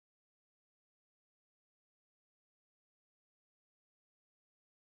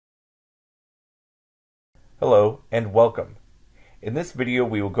Hello and welcome. In this video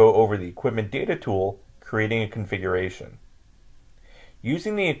we will go over the Equipment Data tool, creating a configuration.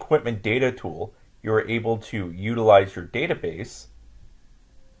 Using the Equipment Data tool, you are able to utilize your database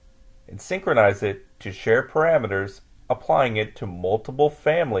and synchronize it to share parameters, applying it to multiple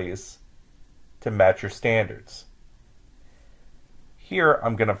families to match your standards. Here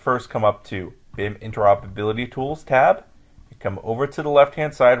I'm going to first come up to BIM Interoperability Tools tab, and come over to the left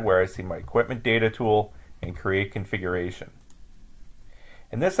hand side where I see my Equipment Data tool and create configuration.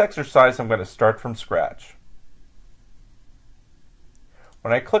 In this exercise I'm going to start from scratch.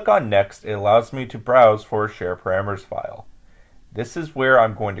 When I click on Next, it allows me to browse for a Share Parameters file. This is where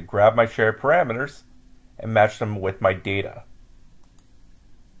I'm going to grab my shared parameters and match them with my data.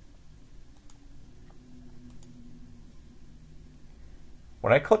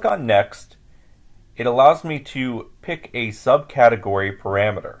 When I click on Next, it allows me to pick a subcategory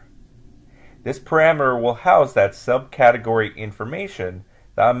parameter. This parameter will house that subcategory information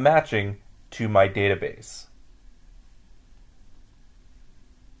that I'm matching to my database.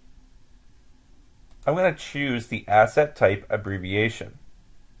 I'm going to choose the asset type abbreviation.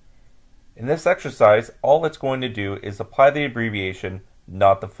 In this exercise, all it's going to do is apply the abbreviation,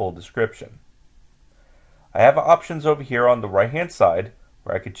 not the full description. I have options over here on the right hand side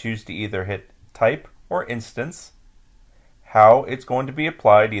where I could choose to either hit type or instance, how it's going to be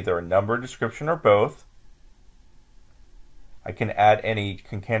applied, either a number, description, or both. I can add any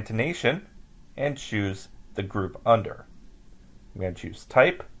concatenation and choose the group under. I'm going to choose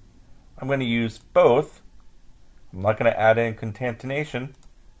type. I'm going to use both. I'm not going to add in concatenation,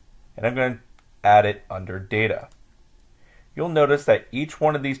 and I'm going to add it under data. You'll notice that each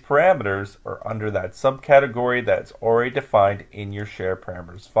one of these parameters are under that subcategory that's already defined in your Share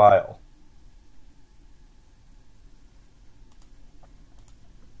Parameters file.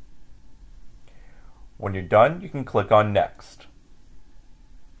 When you're done, you can click on Next.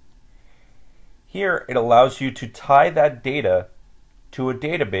 Here, it allows you to tie that data to a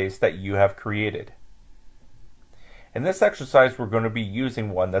database that you have created. In this exercise, we're going to be using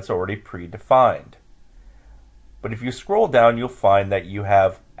one that's already predefined. But if you scroll down, you'll find that you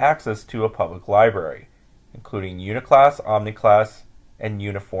have access to a public library, including Uniclass, Omniclass, and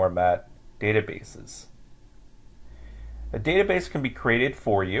Uniformat databases. A database can be created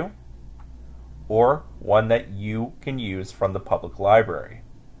for you, or one that you can use from the public library.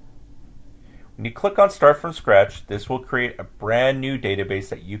 When you click on Start from Scratch, this will create a brand new database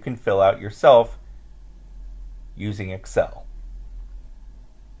that you can fill out yourself using Excel.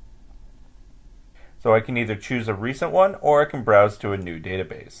 So I can either choose a recent one or I can browse to a new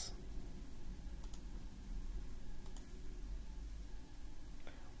database.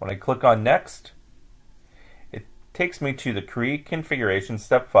 When I click on Next, it takes me to the Create Configuration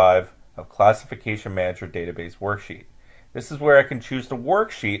Step 5 of Classification Manager Database Worksheet. This is where I can choose the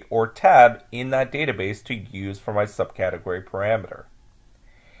worksheet or tab in that database to use for my subcategory parameter.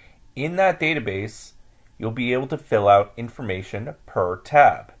 In that database, you'll be able to fill out information per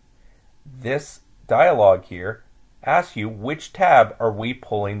tab. This dialog here asks you which tab are we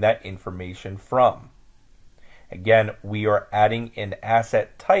pulling that information from. Again, we are adding an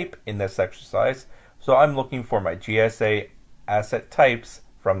asset type in this exercise, so I'm looking for my GSA asset types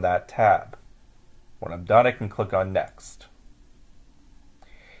from that tab. When I'm done, I can click on Next.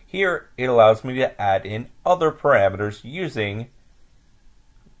 Here, it allows me to add in other parameters using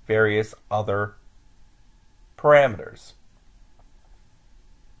various other parameters.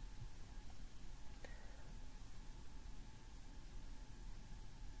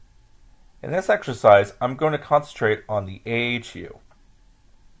 In this exercise, I'm going to concentrate on the AHU.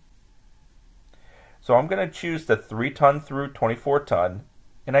 So I'm going to choose the 3-ton through 24-ton,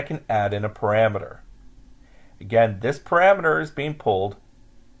 and I can add in a parameter. Again, this parameter is being pulled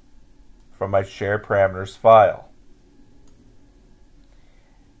from my Share Parameters file.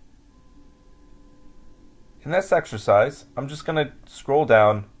 In this exercise, I'm just going to scroll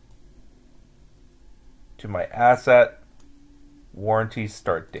down to my Asset Warranty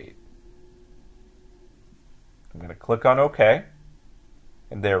Start Date. I'm going to click on OK,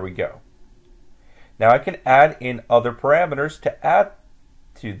 and there we go. Now I can add in other parameters to add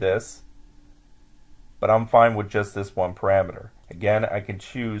to this, but I'm fine with just this one parameter. Again, I can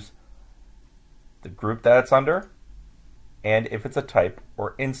choose the group that it's under, and if it's a type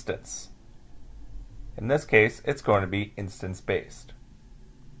or instance. In this case, it's going to be instance-based.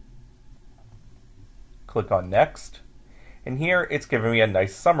 Click on Next, and here it's giving me a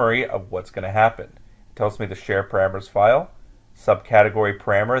nice summary of what's going to happen. It tells me the Share Parameters file, subcategory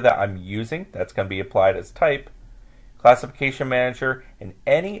parameter that I'm using, that's going to be applied as type, Classification Manager, and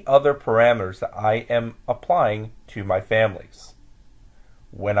any other parameters that I am applying to my families.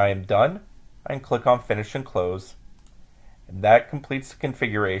 When I am done, I can click on Finish and Close, and that completes the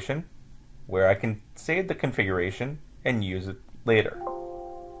configuration, where I can save the configuration and use it later.